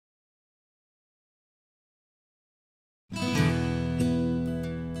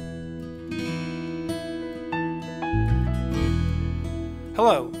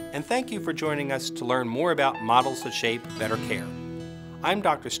Hello, and thank you for joining us to learn more about models that shape better care. I'm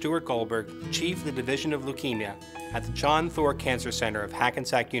Dr. Stuart Goldberg, Chief of the Division of Leukemia at the John Theurer Cancer Center of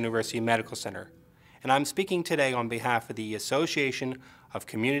Hackensack University Medical Center, and I'm speaking today on behalf of the Association of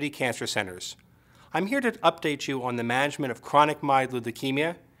Community Cancer Centers. I'm here to update you on the management of chronic myeloid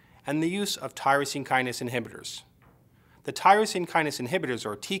leukemia and the use of tyrosine kinase inhibitors. The tyrosine kinase inhibitors,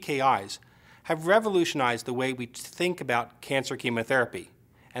 or TKIs, have revolutionized the way we think about cancer chemotherapy,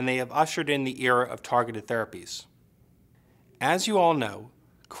 and they have ushered in the era of targeted therapies. As you all know,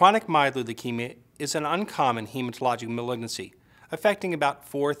 chronic myeloid leukemia is an uncommon hematologic malignancy affecting about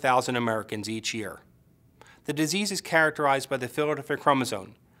 4,000 Americans each year. The disease is characterized by the Philadelphia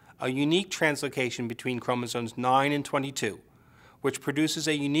chromosome, a unique translocation between chromosomes 9 and 22, which produces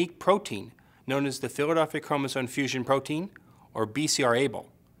a unique protein known as the Philadelphia chromosome fusion protein, or BCR-ABL.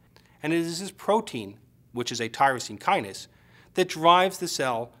 And it is this protein, which is a tyrosine kinase, that drives the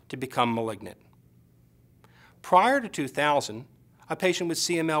cell to become malignant. Prior to 2000, a patient with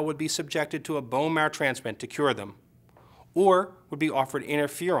CML would be subjected to a bone marrow transplant to cure them, or would be offered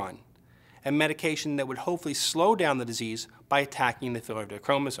interferon, a medication that would hopefully slow down the disease by attacking the Philadelphia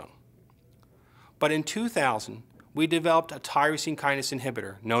chromosome. But in 2000, we developed a tyrosine kinase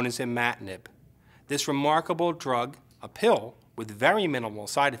inhibitor known as imatinib. This remarkable drug, a pill with very minimal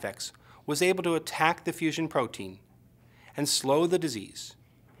side effects, was able to attack the fusion protein and slow the disease,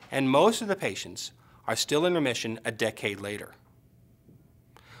 and most of the patients are still in remission a decade later.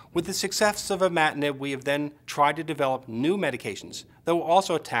 With the success of imatinib, we have then tried to develop new medications that will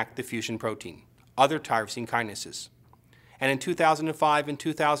also attack the fusion protein, other tyrosine kinases. And in 2005 and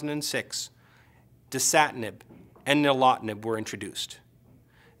 2006, dasatinib and nilotinib were introduced.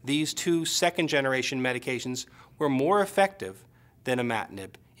 These two second-generation medications were more effective than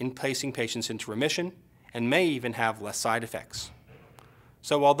imatinib in placing patients into remission and may even have less side effects.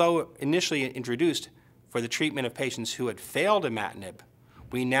 So although initially introduced for the treatment of patients who had failed imatinib,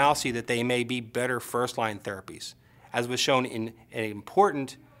 we now see that they may be better first-line therapies, as was shown in an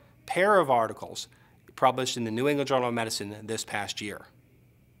important pair of articles published in the New England Journal of Medicine this past year.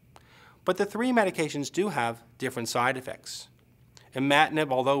 But the three medications do have different side effects.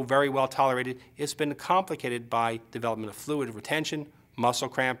 Imatinib, although very well tolerated, has been complicated by development of fluid retention, muscle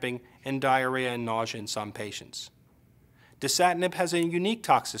cramping, and diarrhea and nausea in some patients. Dasatinib has a unique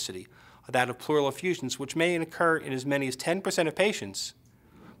toxicity, that of pleural effusions, which may occur in as many as 10% of patients,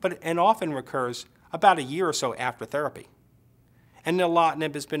 and often recurs about a year or so after therapy. And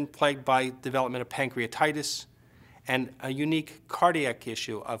nilotinib has been plagued by development of pancreatitis and a unique cardiac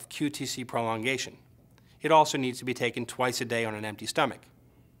issue of QTc prolongation. It also needs to be taken twice a day on an empty stomach.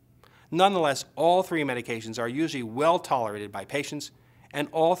 Nonetheless, all three medications are usually well tolerated by patients, and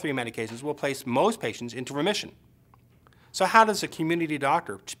all three medications will place most patients into remission. So how does a community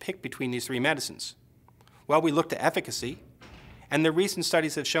doctor pick between these three medicines? Well, we look to efficacy, and the recent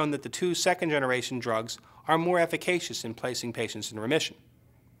studies have shown that the two second-generation drugs are more efficacious in placing patients in remission.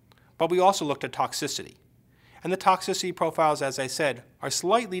 But we also looked at toxicity, and the toxicity profiles, as I said, are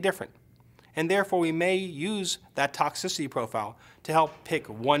slightly different. And therefore we may use that toxicity profile to help pick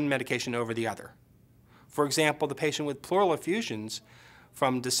one medication over the other. For example, the patient with pleural effusions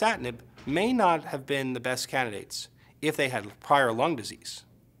from dasatinib may not have been the best candidates if they had prior lung disease.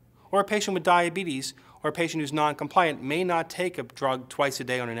 Or a patient with diabetes or a patient who's non-compliant may not take a drug twice a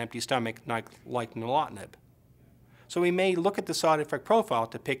day on an empty stomach like nilotinib. So we may look at the side effect profile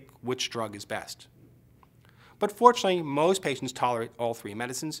to pick which drug is best. But fortunately, most patients tolerate all three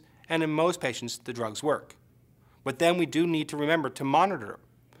medicines, and in most patients, the drugs work. But then we do need to remember to monitor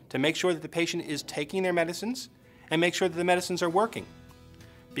to make sure that the patient is taking their medicines and make sure that the medicines are working,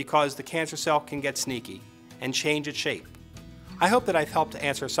 because the cancer cell can get sneaky and change its shape. I hope that I've helped to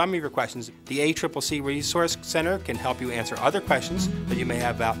answer some of your questions. The ACCC Resource Center can help you answer other questions that you may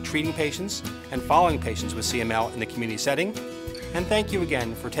have about treating patients and following patients with CML in the community setting. And thank you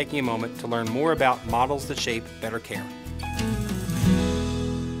again for taking a moment to learn more about models that shape better care.